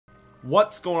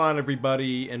What's going on,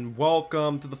 everybody, and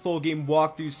welcome to the full game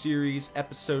walkthrough series,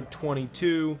 episode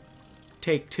 22,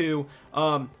 take 2.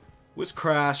 Was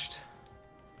crashed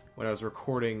when I was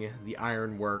recording the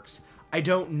Ironworks. I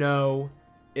don't know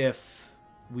if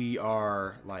we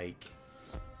are, like,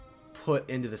 put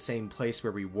into the same place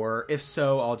where we were. If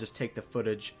so, I'll just take the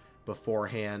footage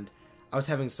beforehand. I was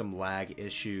having some lag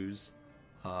issues.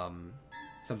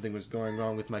 Something was going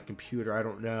wrong with my computer, I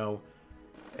don't know.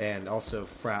 And also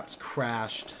Fraps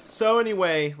crashed. So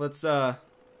anyway, let's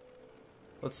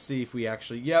see if we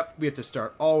actually, yep, we have to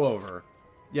start all over.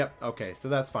 Yep, okay, so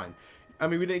that's fine. I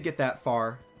mean, we didn't get that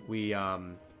far. We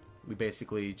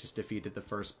basically just defeated the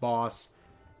first boss,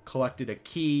 collected a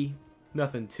key,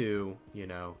 nothing too, you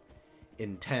know,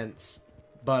 intense.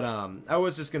 But I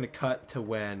was just gonna cut to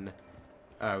when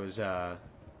I was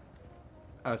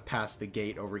past the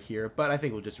gate over here, but I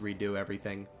think we'll just redo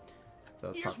everything. So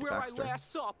let's Here's talk to where Baxter. I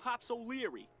last saw Pops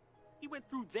O'Leary. He went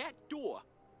through that door.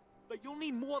 But you'll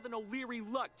need more than O'Leary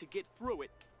luck to get through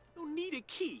it. You'll need a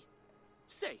key.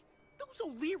 Say, those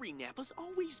O'Leary nappers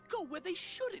always go where they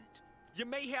shouldn't. You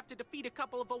may have to defeat a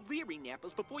couple of O'Leary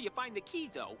nappers before you find the key,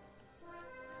 though.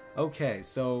 Okay,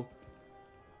 so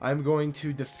I'm going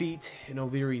to defeat an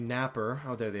O'Leary napper.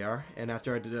 Oh, there they are. And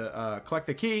after I collect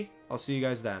the key, I'll see you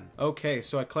guys then. Okay,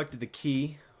 so I collected the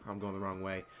key. I'm going the wrong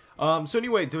way. So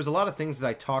anyway, there was a lot of things that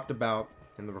I talked about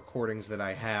in the recordings that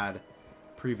I had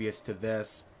previous to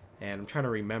this, and I'm trying to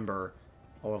remember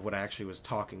all of what I actually was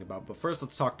talking about. But first,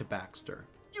 let's talk to Baxter.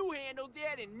 You handled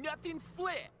that and nothing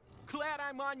flat. Glad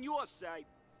I'm on your side.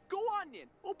 Go on then,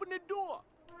 open the door.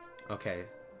 Okay,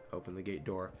 open the gate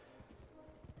door.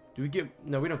 Do we get...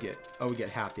 No, we don't get... Oh, we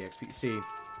get half the XP. See,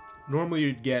 normally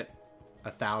you'd get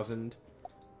 1,000,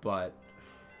 but,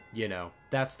 you know,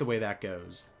 that's the way that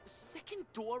goes. The second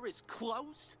door is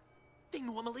closed? They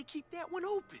normally keep that one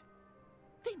open.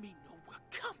 They may know we're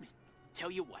coming.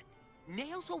 Tell you what,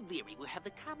 Nails O'Leary will have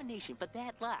the combination for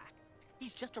that lock.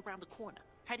 He's just around the corner,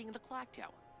 hiding in the clock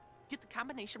tower. Get the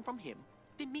combination from him,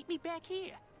 then meet me back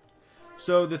here.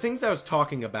 So the things I was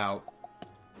talking about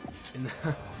in the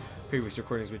previous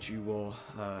recordings, which you will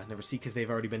never see because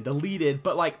they've already been deleted,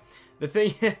 but like the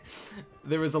thing,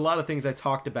 there was a lot of things I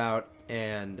talked about,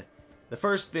 and the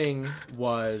first thing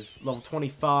was level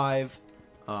 25,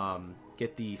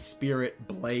 get the Spirit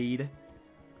Blade.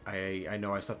 I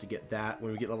know I still have to get that.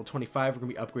 When we get level 25, we're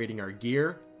going to be upgrading our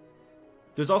gear.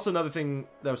 There's also another thing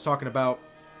that I was talking about,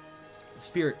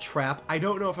 Spirit Trap. I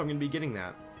don't know if I'm going to be getting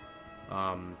that.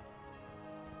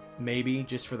 Maybe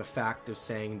just for the fact of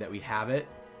saying that we have it.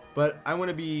 But I want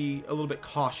to be a little bit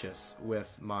cautious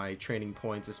with my training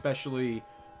points, especially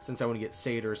since I want to get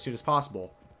Satyr as soon as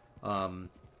possible. So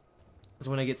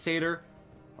when I get Satyr,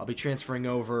 I'll be transferring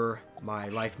over my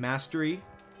Life Mastery,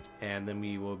 and then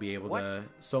we will be able to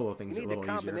solo things a little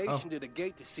easier. You need the combination to the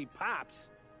gate to see Pops.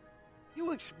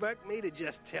 You expect me to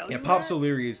just tell you Yeah, Pops that?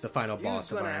 O'Leary is the final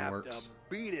boss of You're Ironworks. gonna have to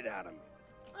beat it out of me.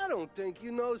 I don't think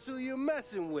you knows who you're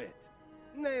messing with.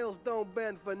 Nails don't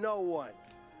bend for no one.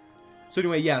 So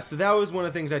anyway, yeah, so that was one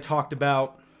of the things I talked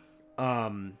about.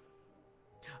 Another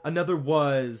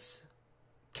was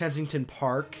Kensington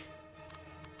Park.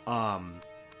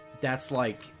 That's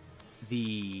like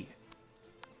the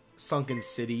sunken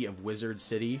city of Wizard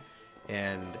City,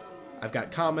 and I've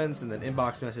got comments and then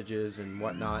inbox messages and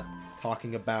whatnot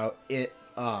talking about it,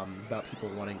 about people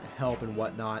wanting to help and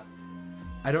whatnot.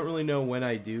 I don't really know when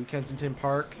I do Kensington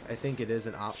Park. I think it is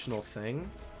an optional thing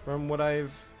from what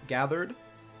I've gathered.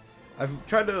 I've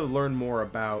tried to learn more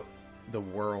about the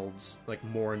worlds, like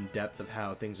more in depth of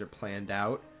how things are planned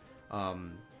out,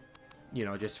 you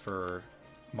know, just for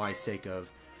my sake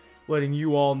of letting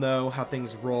you all know how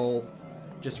things roll.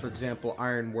 Just for example,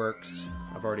 Ironworks,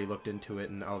 I've already looked into it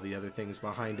and all the other things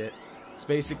behind it. So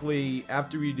basically,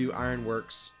 after we do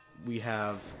Ironworks, we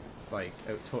have like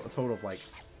a total of like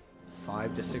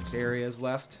 5 to 6 areas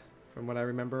left, from what I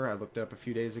remember. I looked it up a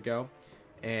few days ago,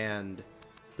 and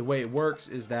the way it works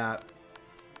is that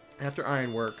after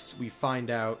Ironworks, we find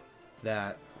out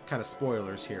that, kind of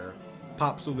spoilers here,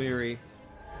 Pops O'Leary,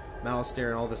 Malistaire,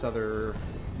 and all this other,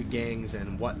 the gangs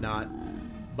and whatnot,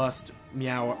 bust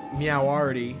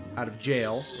Meowarty out of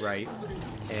jail, right?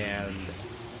 And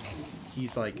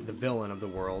he's like the villain of the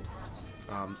world.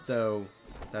 So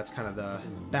that's kind of the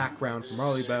background from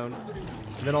Marleybone.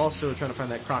 And then also trying to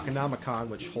find that Croconomicon,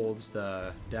 which holds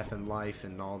the death and life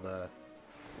and all the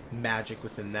magic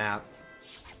within that.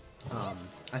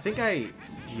 I think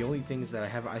the only things that I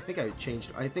have, I think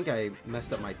I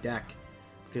messed up my deck,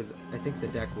 because I think the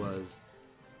deck was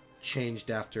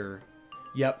changed after.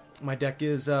 Yep, my deck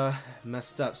is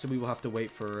messed up, so we will have to wait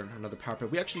for another power play.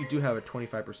 We actually do have a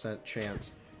 25%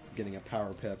 chance getting a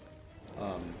power pip,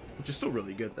 which is still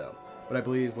really good though. But I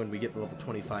believe when we get the level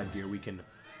 25 gear, we can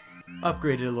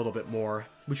upgrade it a little bit more,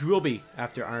 which we will be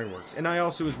after Ironworks. And I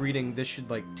also was reading this should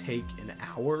like take an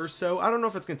hour or so. I don't know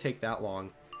if it's going to take that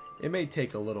long. It may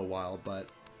take a little while, but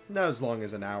not as long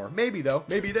as an hour. Maybe though.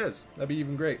 Maybe it is. That'd be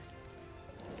even great.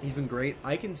 Even great.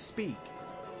 I can speak.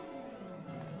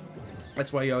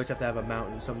 That's why you always have to have a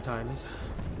mountain sometimes.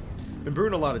 Been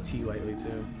brewing a lot of tea lately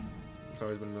too. It's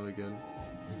always been really good.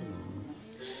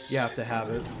 You have to have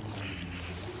it.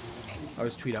 I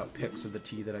always tweet out pics of the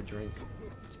tea that I drink.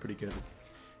 It's pretty good.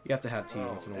 You have to have tea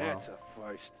once in a while. That's a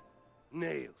first.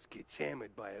 Nails gets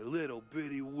hammered by a little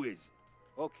bitty wizard.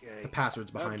 Okay. The password's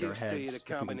behind our heads. I'll give you the if we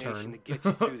can combination turn. that gets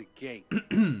you through the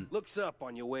gate. Looks up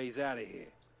on your ways out of here.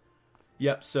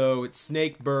 Yep. So it's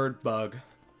snake, bird, bug.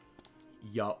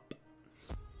 Yup.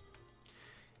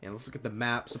 And let's look at the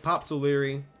map. So Pops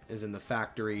O'Leary is in the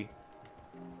factory.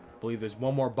 I believe there's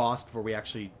one more boss before we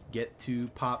actually get to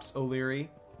Pops O'Leary.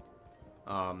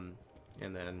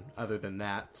 And then, other than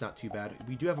that, it's not too bad.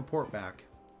 We do have a port back.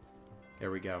 There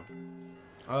we go.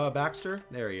 Baxter?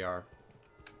 There you are.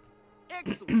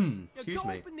 Excellent. Excuse now go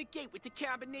me. open the gate with the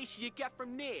combination you got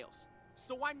from Nails.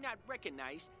 So I'm not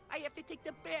recognized. I have to take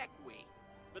the back way.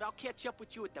 But I'll catch up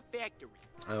with you at the factory.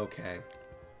 Okay.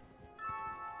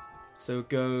 So it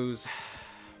goes...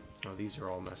 Oh, these are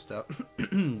all messed up.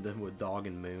 Then with Dog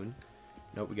and Moon.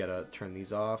 Nope, we gotta turn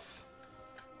these off.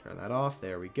 Turn that off.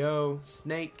 There we go.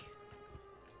 Snake.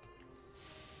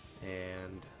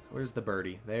 And where's the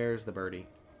birdie? There's the birdie.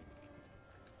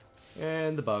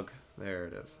 And the bug. There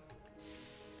it is.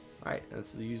 Alright,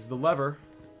 let's use the lever.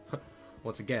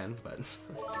 Once again, but...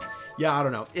 yeah, I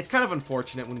don't know. It's kind of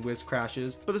unfortunate when Wiz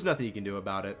crashes, but there's nothing you can do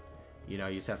about it. You know,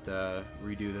 you just have to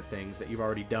redo the things that you've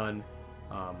already done.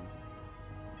 I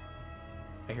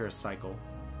hear a cycle.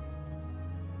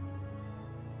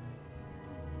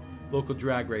 Local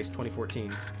Drag Race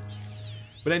 2014.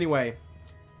 But anyway,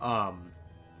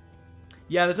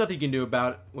 yeah, there's nothing you can do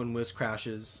about it when Wiz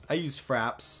crashes. I use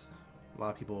Fraps. A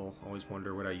lot of people always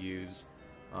wonder what I use.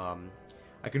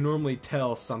 I can normally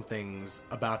tell something's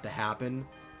about to happen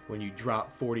when you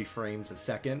drop 40 frames a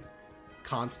second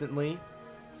constantly,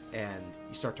 and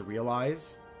you start to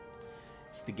realize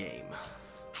it's the game.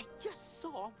 I just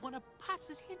saw one of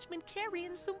Pops' henchmen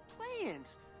carrying some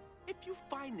plans. If you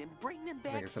find them, bring them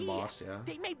back it's a here. boss, yeah.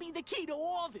 They may be the key to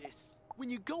all this. When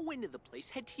you go into the place,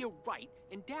 head to your right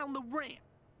and down the ramp.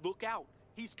 Look out.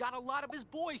 He's got a lot of his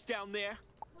boys down there.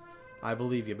 I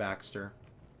believe you, Baxter.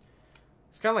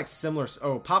 It's kind of like similar...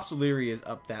 Oh, Pops O'Leary is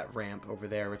up that ramp over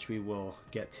there, which we will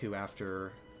get to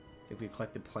after... I think we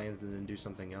collected plans and then do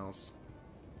something else.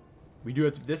 We do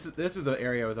have to... This was an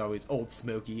area I was always... Old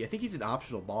Smokey. I think he's an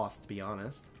optional boss, to be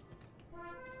honest.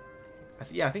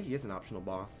 Yeah, I think he is an optional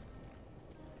boss.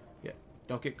 Yeah,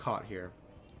 don't get caught here.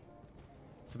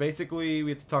 So basically,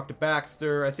 we have to talk to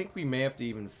Baxter. I think we may have to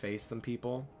even face some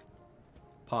people.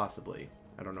 Possibly.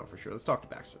 I don't know for sure. Let's talk to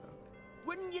Baxter, though.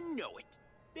 Wouldn't you know it?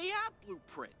 They are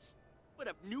blueprints. But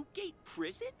of Newgate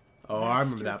Prison? Oh, I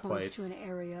remember that points place. To an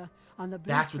area on the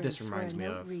That's what this blueprints reminds me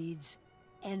where a note of. reads,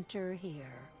 "Enter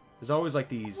here." There's always like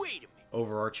these Wait a minute.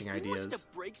 overarching He wants ideas. to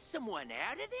break someone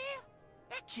out of there?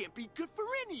 That can't be good for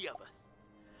any of us.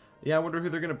 Yeah, I wonder who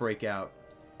they're gonna break out.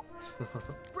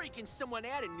 Breaking someone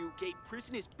out of Newgate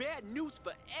Prison is bad news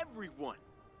for everyone.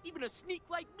 Even a sneak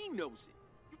like me knows it.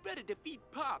 You better defeat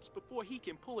Pops before he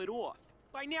can pull it off.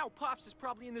 By now, Pops is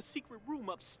probably in the secret room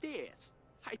upstairs.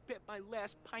 I bet my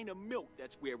last pint of milk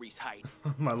that's where he's hiding.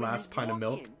 My When last you pint of walk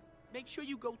milk. in, make sure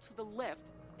you go to the left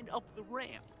and up the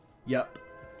ramp. Yep.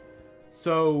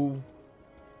 So,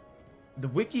 the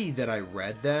wiki that I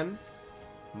read then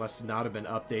must not have been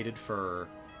updated for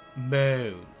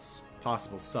moons,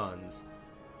 possible suns,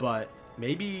 but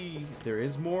maybe there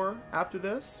is more after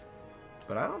this,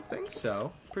 but I don't think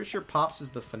so. Pretty sure Pops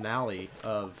is the finale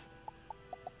of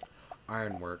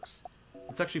Ironworks.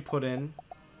 Let's actually put in...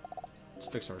 Let's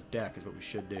fix our deck is what we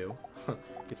should do.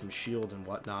 Get some shields and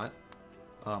whatnot.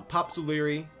 Pops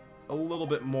O'Leary, a little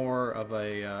bit more of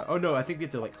a... oh no, I think we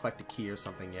have to like collect a key or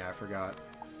something. Yeah, I forgot.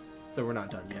 So we're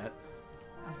not done yet.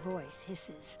 A voice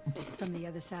hisses from the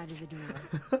other side of the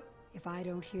door. If I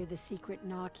don't hear the secret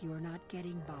knock, you are not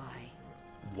getting by.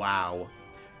 Wow.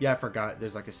 Yeah, I forgot.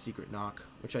 There's like a secret knock,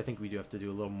 which I think we do have to do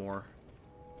a little more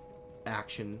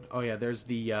action. Oh yeah, there's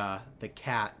the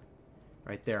cat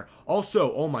right there.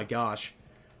 Also, oh my gosh,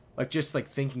 like just like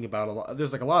thinking about a lot.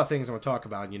 There's like a lot of things I want to talk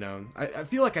about. You know, I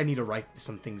feel like I need to write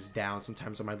some things down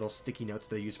sometimes on my little sticky notes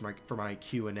that I use for my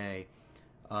Q&A.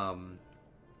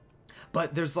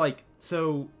 But there's like,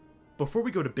 so before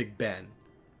we go to Big Ben,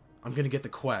 I'm gonna get the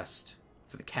quest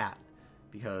for the cat.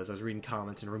 because I was reading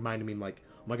comments and it reminded me, like,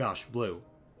 oh my gosh, Blue.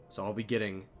 So I'll be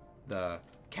getting the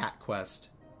cat quest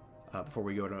before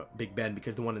we go to Big Ben,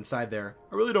 because the one inside there,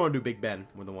 I really don't want to do Big Ben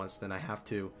more than once, then I have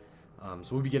to. So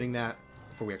we'll be getting that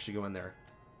before we actually go in there.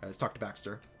 Let's talk to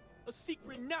Baxter. A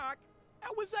secret knock?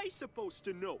 How was I supposed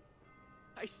to know?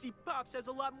 I see Pops has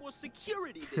a lot more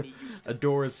security than he used to. A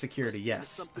door is security, yes.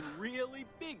 Something really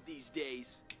big these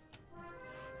days.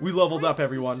 We leveled up,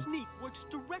 everyone. Sneak works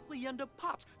directly under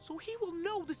Pops, so he will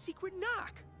know the secret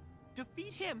knock.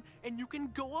 Defeat him, and you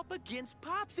can go up against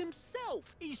Pops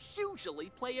himself. He's usually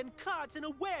playing cards in a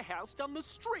warehouse down the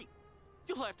street.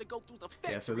 You'll have to go through the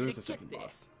factory so there's to a second get there.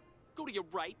 boss. Go to your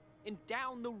right and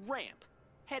down the ramp.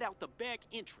 Head out the back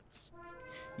entrance.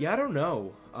 Yeah, I don't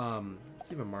know. Let's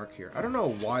leave a mark here. I don't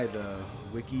know why the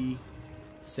wiki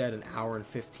said an hour and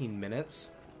 15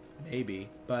 minutes. Maybe,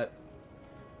 but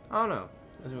I don't know.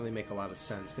 Doesn't really make a lot of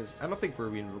sense, because I don't think we're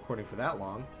even recording for that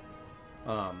long.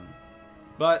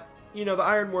 But you know, the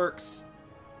Ironworks,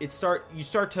 you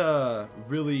start to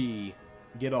really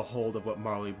get a hold of what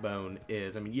Marleybone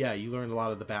is. I mean, yeah, you learn a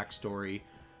lot of the backstory,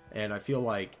 and I feel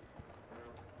like,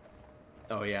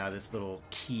 oh yeah, this little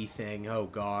key thing. Oh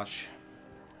gosh.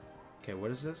 Okay,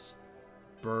 what is this?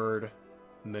 Bird,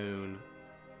 moon,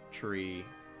 tree,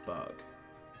 bug.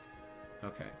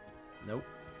 Okay. Nope.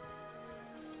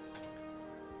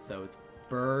 So it's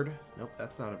bird. Nope,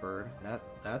 that's not a bird.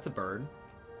 That's a bird.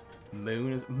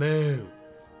 Moon is moon.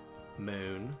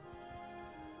 Moon.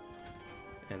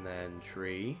 And then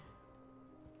tree.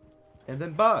 And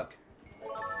then bug.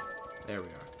 There we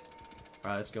are.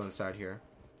 Alright, let's go inside here.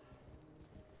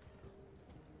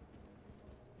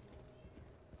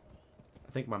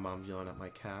 I think my mom's yelling at my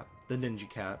cat. The ninja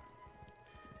cat.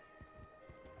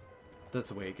 That's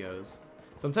the way it goes.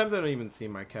 Sometimes I don't even see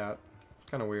my cat.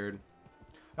 Kind of weird.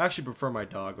 I actually prefer my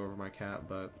dog over my cat,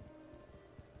 but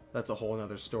that's a whole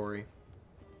nother story.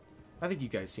 I think you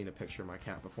guys seen a picture of my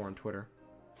cat before on Twitter.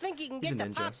 Think you can He's get a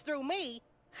the ninja. Pops through me?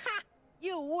 Ha!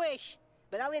 You wish!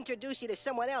 But I'll introduce you to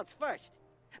someone else first.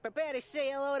 Prepare to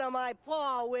say hello to my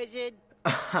paw, wizard.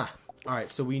 Alright,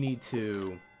 so we need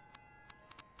to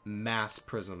mass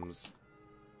prisms.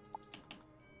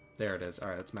 There it is.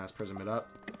 Alright, let's mass prism it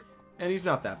up. And he's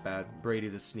not that bad. Brady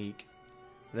the Sneak.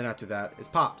 And then after that is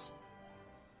Pops.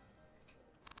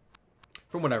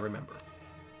 From what I remember.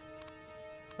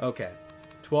 Okay.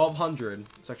 1,200.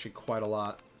 It's actually quite a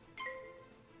lot.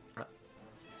 At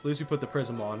least we put the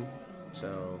prism on.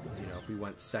 So, you know, if we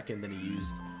went second then he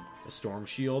used a storm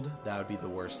shield, that would be the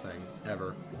worst thing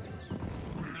ever.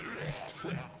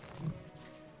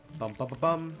 Bum bum bum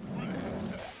bum.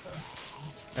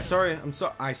 I'm sorry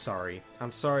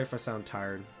if I sound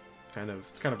tired.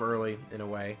 It's kind of early in a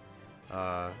way.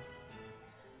 I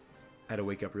had to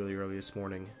wake up really early this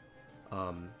morning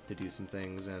to do some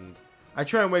things, and I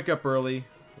try and wake up early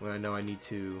when I know I need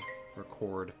to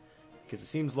record, because it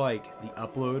seems like the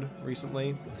upload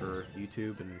recently for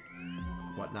YouTube and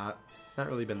whatnot, it's not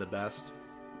really been the best.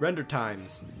 Render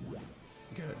times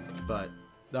good, but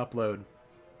the upload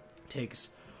takes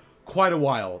quite a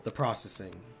while, the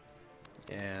processing.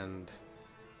 And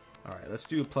alright, let's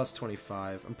do a plus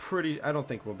 25. I don't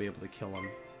think we'll be able to kill him.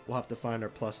 We'll have to find our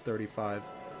plus 35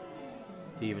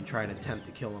 to even try and attempt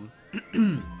to kill him.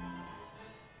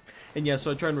 And yeah,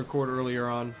 so I tried and record earlier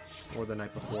on, or the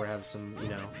night before, have some, you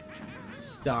know,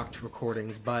 stocked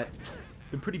recordings, but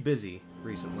been pretty busy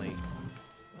recently.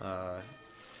 If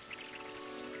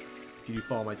you do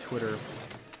follow my Twitter,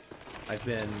 I've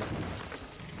been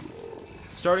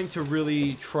starting to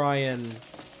really try and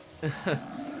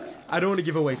I don't want to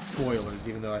give away spoilers,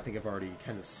 even though I think I've already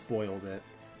kind of spoiled it,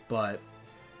 but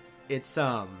it's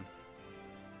gonna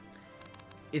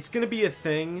be a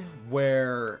thing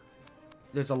where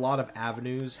there's a lot of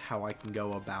avenues how I can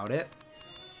go about it,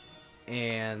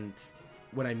 and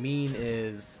what I mean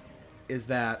is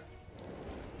that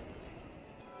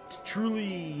to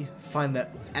truly find the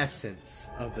essence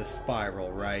of the spiral,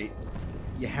 right,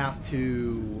 you have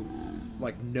to,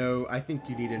 like, know, I think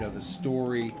you need to know the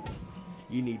story,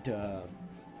 you need to,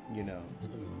 you know,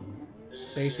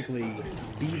 basically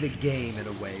be the game in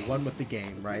a way, one with the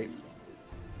game, right?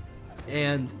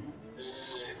 And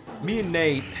me and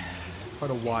Nate,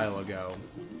 quite a while ago,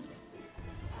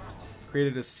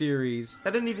 created a series, I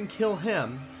didn't even kill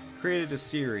him, created a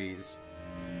series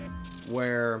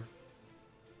where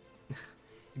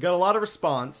got a lot of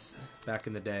response back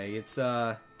in the day. It's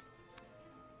one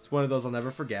of those I'll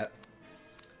never forget.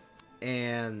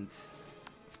 And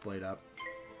let's play it up.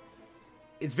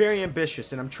 It's very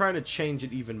ambitious, and I'm trying to change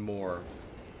it even more.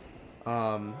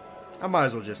 I might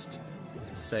as well just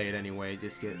say it anyway,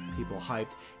 just get people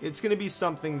hyped. It's going to be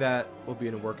something that will be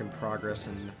in a work in progress,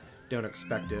 and don't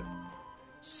expect it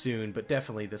soon, but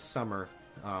definitely this summer,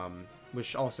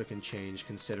 which also can change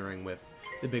considering with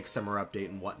the big summer update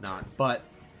and whatnot, but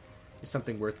it's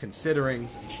something worth considering.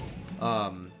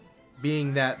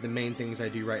 Being that the main things I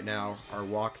do right now are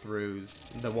walkthroughs,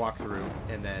 the walkthrough,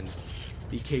 and then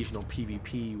the occasional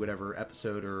PvP, whatever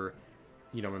episode, or,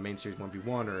 you know, my main series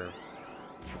 1v1, or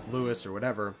with Lewis, or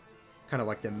whatever, kind of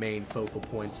like the main focal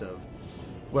points of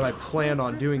what I plan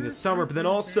on doing this summer, but then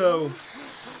also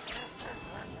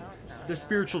the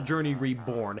Spiritual Journey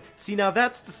Reborn. See, now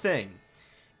that's the thing.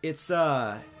 It's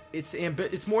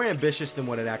more ambitious than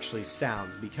what it actually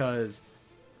sounds, because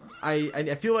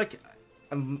I feel like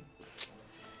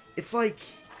it's like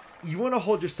you want to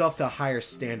hold yourself to a higher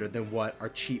standard than what our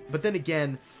cheap. But then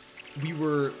again,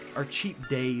 our cheap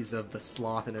days of the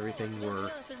sloth and everything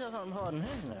were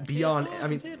beyond. I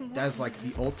mean, that's like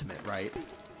the ultimate, right?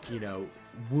 You know,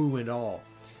 woo and all.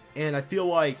 And I feel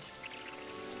like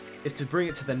if to bring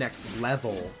it to the next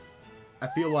level, I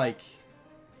feel like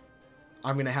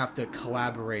I'm gonna have to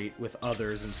collaborate with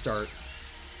others and start,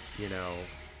 you know,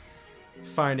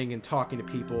 finding and talking to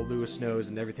people, Lewis knows,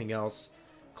 and everything else.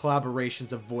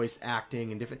 Collaborations of voice acting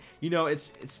and different, you know,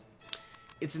 it's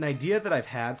an idea that I've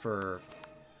had for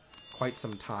quite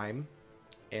some time,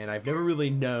 and I've never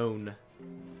really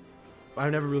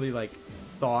like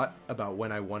thought about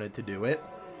when I wanted to do it.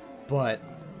 But,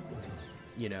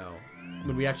 you know,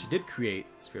 when we actually did create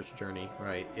Spiritual Journey,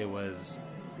 right, it was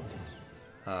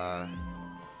the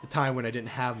time when I didn't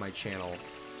have my channel,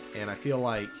 and I feel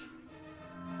like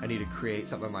I need to create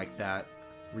something like that,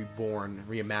 reborn,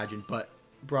 reimagined, but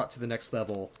brought to the next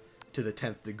level, to the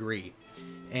 10th degree.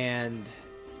 And,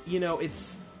 you know,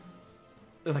 it's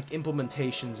like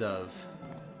implementations of,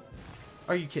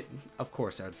 are you kidding? Of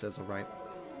course I would fizzle, right?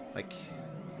 Like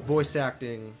voice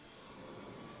acting,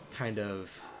 kind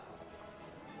of,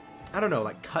 I don't know,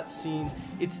 like cutscenes.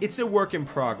 It's a work in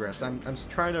progress. I'm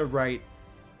trying to write.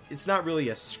 It's not really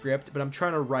a script, but I'm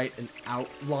trying to write an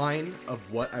outline of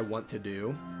what I want to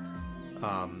do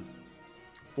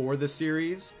for the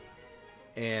series,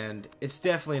 and it's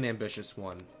definitely an ambitious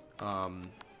one.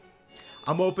 I'm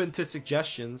open to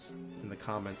suggestions in the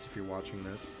comments if you're watching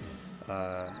this.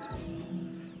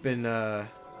 Been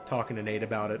talking to Nate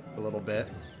about it a little bit,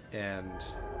 and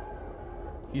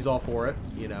he's all for it.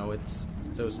 You know,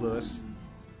 so is Lewis.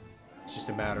 It's just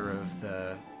a matter of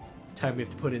the time we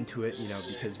have to put into it, you know,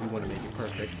 because we want to make it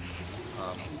perfect.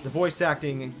 The voice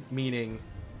acting, meaning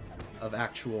of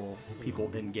actual people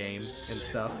in game and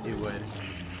stuff, it would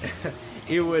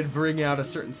it would bring out a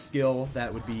certain skill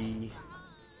that would be,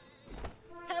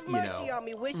 Have you mercy know, on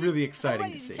me, Wizard. really exciting I'm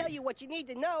ready to see. Tell you what you need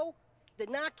to know. The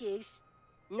knock is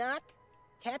knock,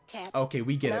 tap, tap. Okay,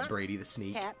 we get knock, it, Brady the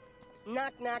Sneak. Tap,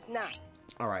 knock, knock, knock.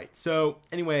 Alright, so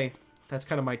anyway, that's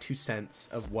kind of my 2 cents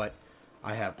of what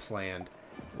I have planned.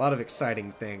 A lot of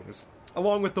exciting things,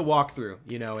 along with the walkthrough,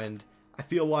 you know, and I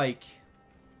feel like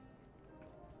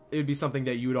it would be something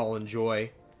that you would all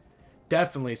enjoy.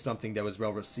 Definitely something that was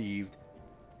well received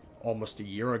almost a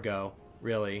year ago,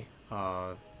 really.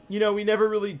 You know, we never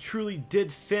really truly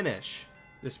did finish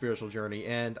the Spiritual Journey,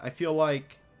 and I feel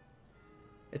like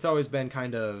it's always been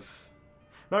kind of,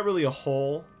 not really a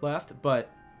hole left,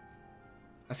 but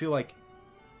I feel like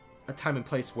a time and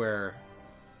place where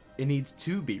it needs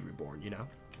to be reborn, you know?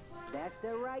 That's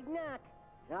the right knock.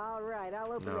 All right,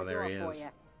 I'll open the there door he for is. you.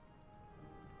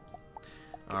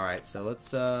 Alright, so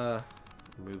let's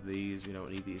remove these. We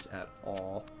don't need these at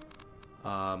all.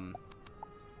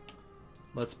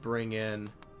 Let's bring in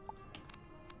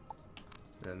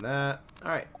and that.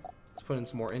 Alright, let's put in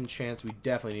some more enchants. We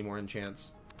definitely need more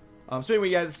enchants. So anyway,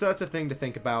 yeah, so that's a thing to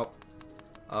think about.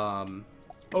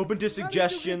 Open to suggestions. How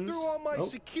did you get through all my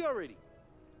security?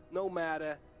 No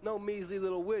matter. No measly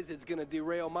little wizard's gonna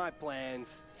derail my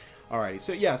plans. Alrighty,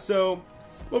 so yeah, so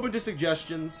open to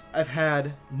suggestions. I've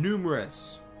had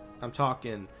numerous, I'm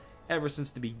talking ever since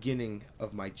the beginning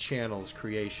of my channel's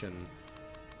creation,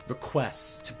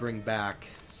 requests to bring back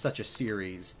such a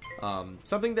series.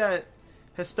 Something that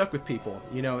has stuck with people,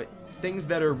 you know, things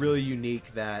that are really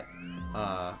unique, that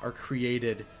are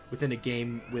created within a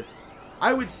game with,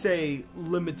 I would say,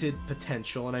 limited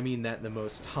potential, and I mean that in the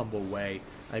most humble way.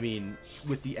 I mean,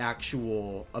 with the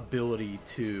actual ability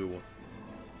to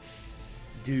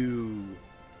do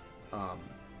kind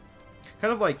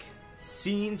of like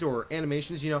scenes or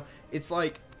animations, you know. It's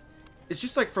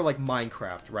just like for like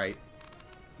Minecraft, right?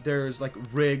 There's like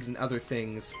rigs and other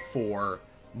things for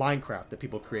Minecraft that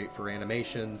people create for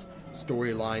animations,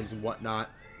 storylines and whatnot.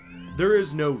 there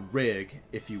is no rig,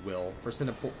 if you will, for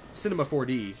Cinema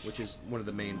 4D, which is one of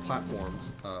the main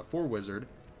platforms for Wizard,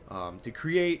 to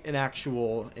create an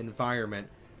actual environment.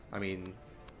 I mean,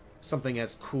 something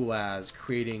as cool as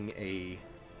creating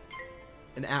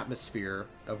an atmosphere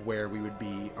of where we would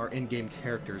be our in-game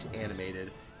characters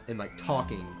animated and like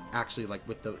talking, actually, like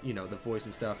with the the voice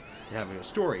and stuff, and having a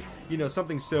story.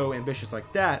 Something so ambitious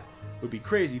like that would be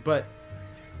crazy, but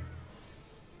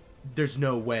there's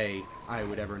no way I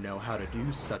would ever know how to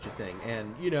do such a thing.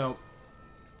 And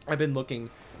I've been looking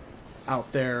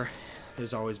out there.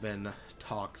 There's always been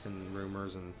talks and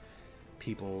rumors and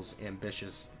people's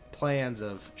ambitious plans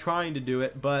of trying to do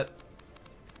it, but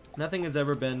nothing has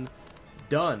ever been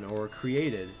done or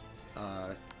created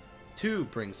to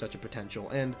bring such a potential.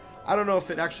 And I don't know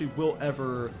if it actually will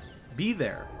ever be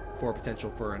there for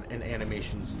potential for an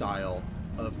animation style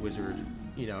of Wizard,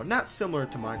 not similar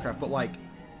to Minecraft, but like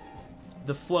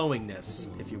the flowingness,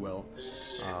 if you will.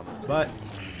 But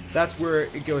that's where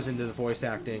it goes into the voice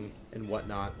acting and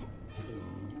whatnot.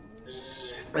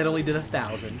 It only did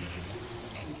 1,000.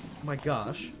 My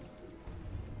gosh.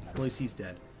 At least he's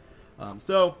dead.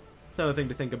 So, it's another thing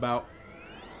to think about.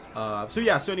 So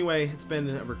anyway, it's been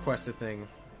a requested thing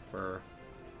for,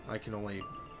 I can only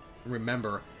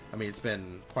remember. I mean, it's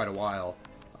been quite a while.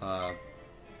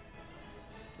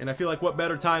 And I feel like what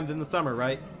better time than the summer,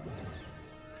 right?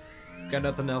 Got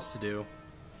nothing else to do.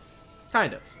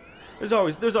 Kind of.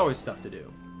 There's always stuff to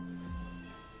do.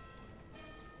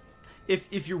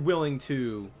 If you're willing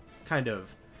to kind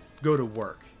of go to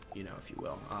work, if you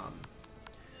will.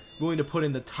 Willing to put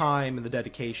in the time and the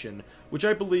dedication, which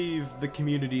I believe the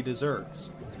community deserves.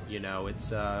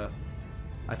 It's I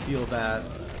feel that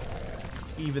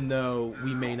even though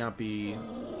we may not be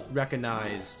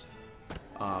recognized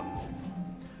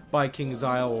by King's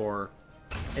Isle or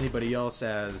anybody else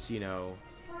as,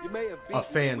 a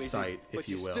fan site, if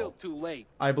you will. Still too late.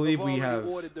 I believe we We've have...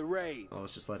 ordered the raid. Oh,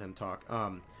 let's just let him talk.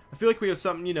 I feel like we have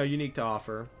something, unique to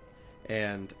offer,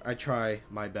 and I try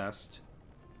my best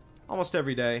almost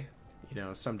every day.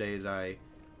 Some days I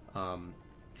kind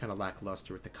of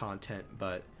lackluster with the content,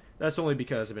 but that's only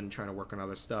because I've been trying to work on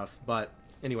other stuff. But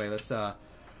anyway, let's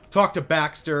talk to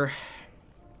Baxter.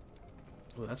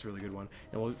 Oh, that's a really good one.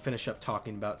 And we'll finish up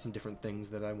talking about some different things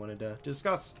that I wanted to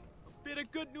discuss. A bit of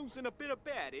good news and a bit of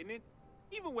bad, isn't it?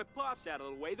 Even with Pops out of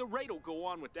the way, the raid will go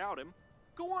on without him.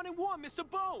 Go on and warn Mr.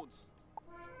 Bones!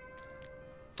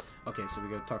 Okay, so we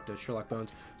go talk to Sherlock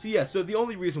Bones. So yeah, so the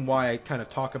only reason why I kind of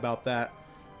talk about that,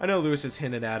 I know Lewis has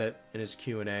hinted at it in his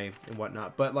Q&A and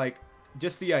whatnot, but like,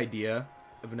 just the idea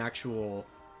of an actual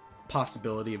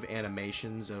possibility of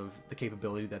animations, of the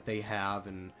capability that they have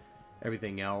and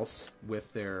everything else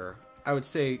with their, I would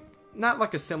say, not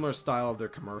like a similar style of their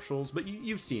commercials, but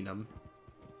you've seen them.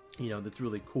 That's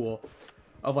really cool.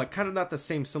 Of like, kind of not the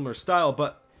same similar style,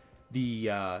 but the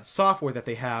software that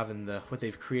they have and what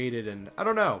they've created, and I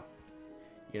don't know.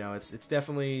 It's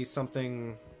definitely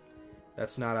something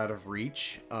that's not out of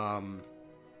reach.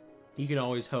 You can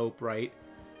always hope, right?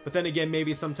 But then again,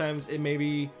 maybe sometimes it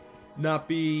maybe not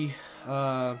be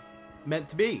meant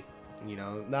to be.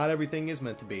 Not everything is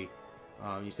meant to be.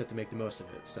 You just have to make the most of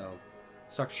it. So,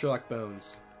 let's talk to Sherlock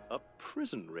Bones. A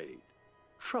prison raid.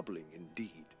 Troubling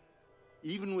indeed.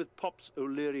 Even with Pops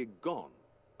O'Leary gone,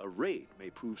 a raid may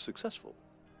prove successful.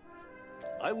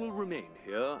 I will remain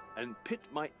here and pit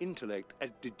my intellect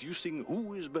at deducing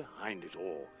who is behind it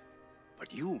all.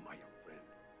 But you, my young friend,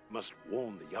 must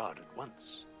warn the Yard at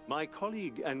once. My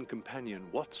colleague and companion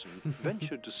Watson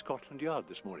ventured to Scotland Yard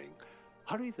this morning.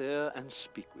 Hurry there and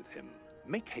speak with him.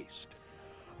 Make haste.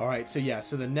 Alright, so yeah,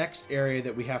 so the next area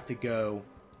that we have to go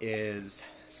is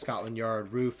Scotland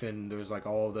Yard roof, and there's like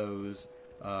all those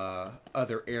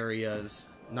other areas,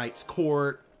 Knight's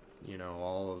Court,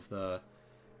 all of the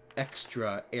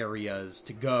extra areas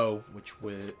to go,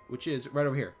 which is right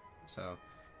over here. So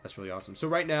that's really awesome. So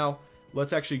right now,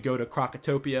 let's actually go to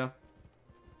Krokotopia,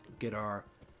 get our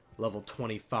level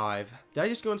 25. Did I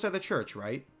just go inside the church,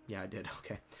 right? Yeah, I did.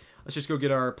 Okay. Let's just go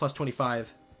get our plus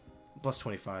 35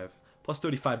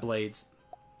 blades.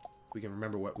 We can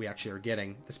remember what we actually are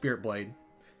getting. The Spirit Blade,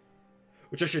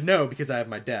 which I should know because I have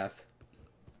my death.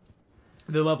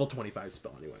 The level 25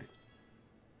 spell, anyway.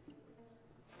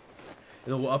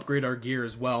 And then we'll upgrade our gear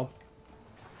as well.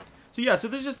 So yeah, so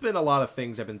there's just been a lot of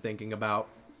things I've been thinking about.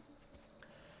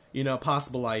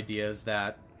 Possible ideas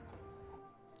that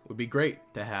would be great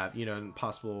to have, and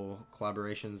possible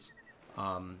collaborations,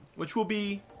 which will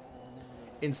be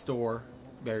in store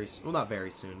not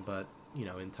very soon, but,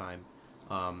 in time.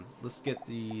 Let's get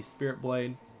the Spirit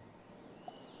Blade.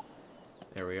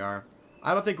 There we are.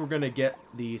 I don't think we're going to get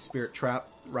the Spirit Trap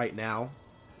right now.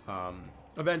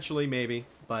 Eventually, maybe.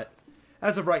 But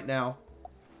as of right now,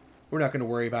 we're not going to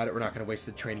worry about it. We're not going to waste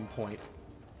the training point.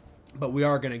 But we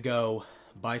are going to go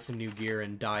buy some new gear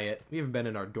and dye it. We haven't been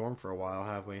in our dorm for a while,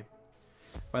 have we?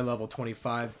 By level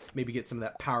 25, maybe get some of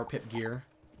that power pip gear.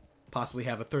 Possibly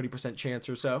have a 30% chance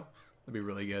or so. That'd be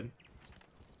really good.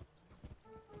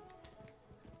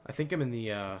 I think I'm in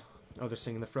the, oh, they're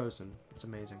singing the Frozen. It's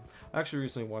amazing. I actually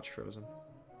recently watched Frozen.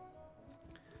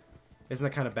 Isn't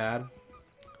that kind of bad?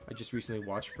 I just recently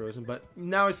watched Frozen, but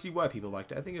now I see why people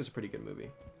liked it. I think it was a pretty good movie.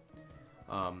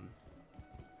 A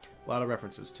lot of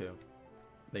references, too,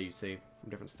 that you see from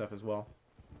different stuff as well.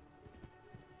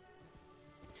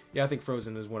 Yeah, I think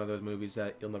Frozen is one of those movies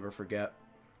that you'll never forget.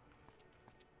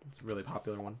 It's a really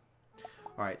popular one.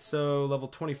 Alright, so level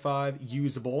 25,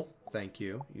 usable. Thank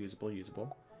you. Usable,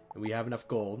 usable. And we have enough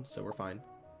gold, so we're fine.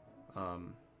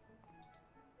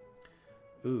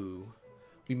 Ooh.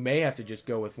 We may have to just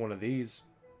go with one of these.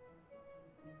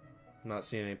 I'm not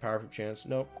seeing any power up chance.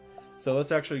 Nope. So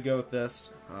let's actually go with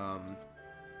this.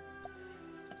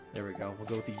 There we go. We'll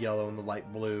go with the yellow and the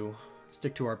light blue.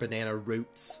 Stick to our banana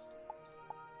roots.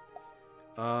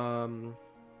 Is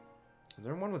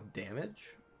there one with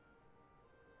damage?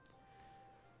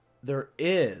 There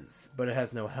is, but it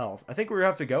has no health. I think we're going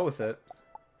to have to go with it.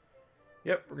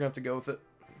 Yep, we're going to have to go with it.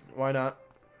 Why not?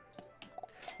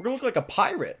 We're going to look like a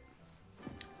pirate.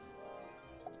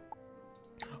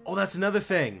 Oh, that's another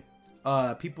thing.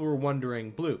 People were wondering,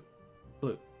 Blue,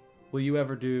 will you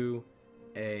ever do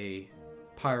a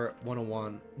Pirate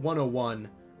 101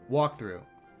 walkthrough?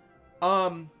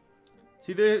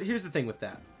 See, here's the thing with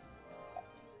that.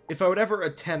 If I would ever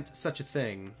attempt such a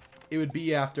thing, it would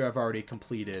be after I've already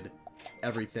completed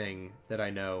everything that I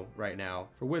know right now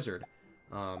for Wizard.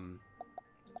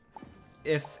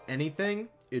 If anything,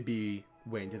 it'd be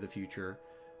way into the future.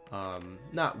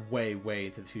 Not way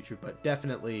into the future, but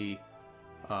definitely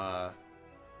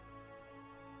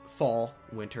fall,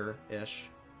 winter-ish.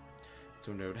 That's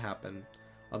when it would happen.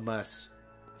 Unless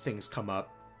things come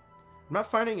up. I'm not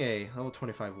finding a level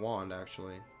 25 wand,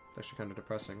 actually. It's actually kind of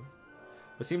depressing.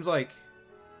 It seems like...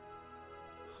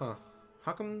 Huh.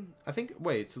 How come... I think...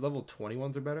 Wait, so level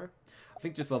 21s are better? I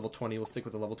think just level 20. We'll stick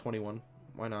with the level 21.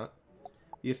 Why not?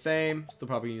 The Athame. Still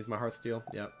probably gonna use my Hearthsteel.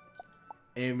 Yep.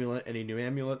 Amulet. Any new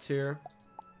amulets here?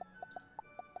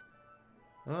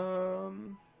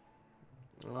 Ooh.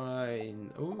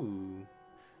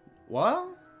 What?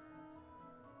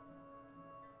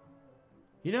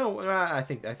 You know, I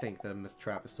think the Myth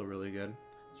Trap is still really good.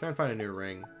 Let's try and find a new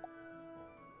ring.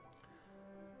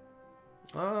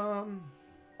 I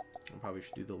probably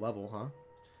should do the level, huh?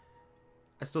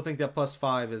 I still think that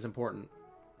 +5 is important.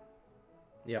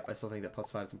 Yep, I still think that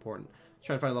 +5 is important. Let's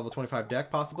try and find a level 25 deck,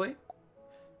 possibly.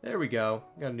 There we go.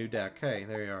 Got a new deck. Hey,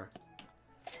 there you are.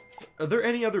 Are there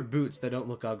any other boots that don't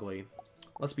look ugly?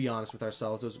 Let's be honest with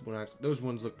ourselves. Those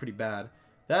ones look pretty bad.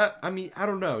 I mean, I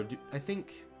don't know. I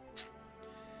think...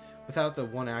 Without the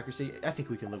 1 accuracy, I think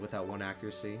we can live without 1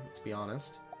 accuracy, let's be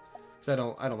honest. Because I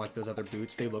don't like those other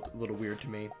boots. They look a little weird to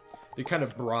me. They're kind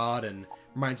of broad and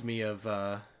reminds me of,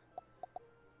 it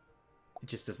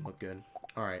just doesn't look good.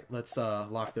 Alright, let's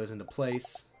lock those into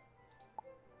place.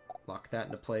 Lock that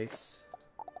into place.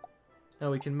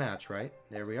 Now we can match, right?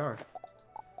 There we are.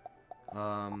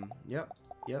 Yep.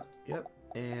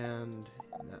 And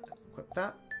equip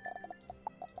that.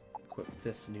 Equip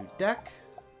this new deck.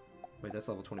 Wait, that's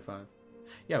level 25.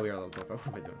 Yeah, we are level 25. What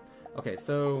am I doing? Okay,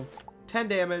 so 10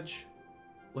 damage.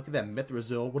 Look at that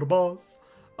Mythrazil. What a boss.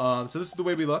 So this is the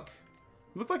way we look.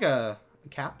 We look like a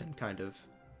captain, kind of.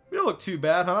 We don't look too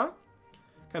bad, huh?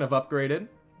 Kind of upgraded.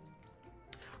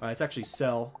 Alright, let's actually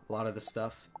sell a lot of this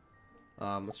stuff.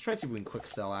 Let's try and see if we can quick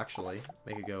sell, actually.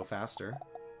 Make it go faster.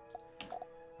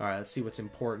 Alright, let's see what's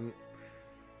important.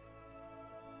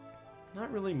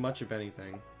 Not really much of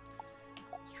anything.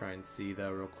 Try and see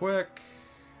that real quick.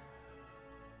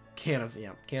 Can of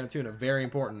tuna, very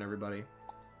important, everybody.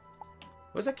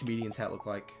 What does that comedian's hat look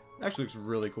like? It actually looks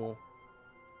really cool.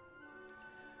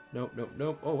 Nope.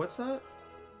 Oh, what's that?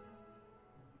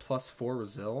 +4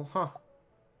 Razil? Huh.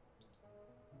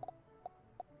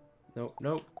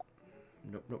 Nope.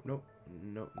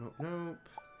 And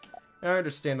I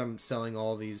understand I'm selling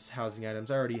all these housing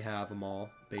items. I already have them all,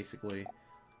 basically.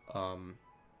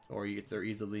 Or if they're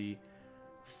easily...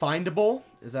 Findable?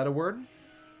 Is that a word?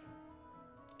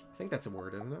 I think that's a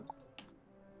word, isn't it?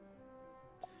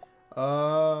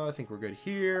 I think we're good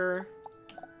here.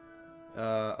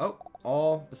 Oh,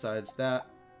 all besides that.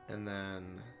 And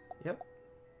then, yep.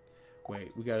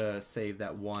 Wait, we gotta save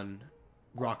that one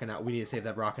rockin' out. We need to save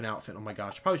that rockin' outfit. Oh my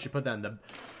gosh, probably should put that in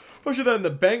the...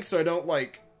 bank so I don't,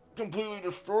 like, completely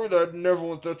destroy that and never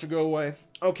want that to go away.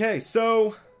 Okay,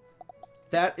 so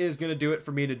that is going to do it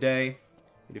for me today.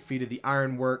 We defeated the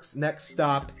Ironworks. Next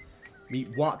stop,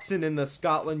 meet Watson in the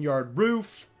Scotland Yard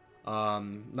roof,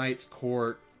 Knight's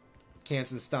Court,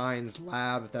 Kansenstein's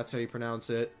lab, if that's how you pronounce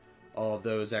it. All of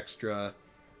those extra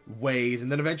ways.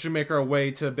 And then eventually make our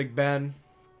way to Big Ben.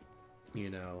 You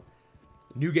know,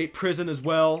 Newgate Prison as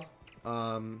well.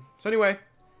 So anyway,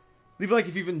 leave a like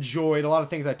if you've enjoyed a lot of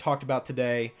things I talked about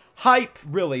today. Hype,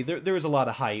 really. There was a lot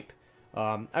of hype.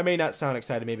 I may not sound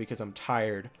excited maybe because I'm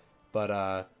tired, but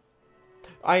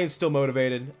I am still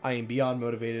motivated. I am beyond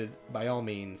motivated by all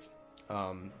means.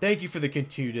 Thank you for the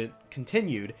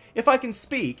continued. If I can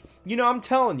speak, you know, I'm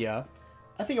telling you,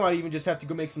 I think I might even just have to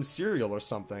go make some cereal or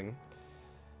something.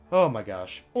 Oh my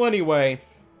gosh. Well, anyway,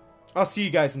 I'll see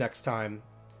you guys next time.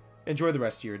 Enjoy the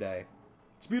rest of your day.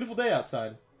 It's a beautiful day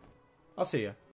outside. I'll see you.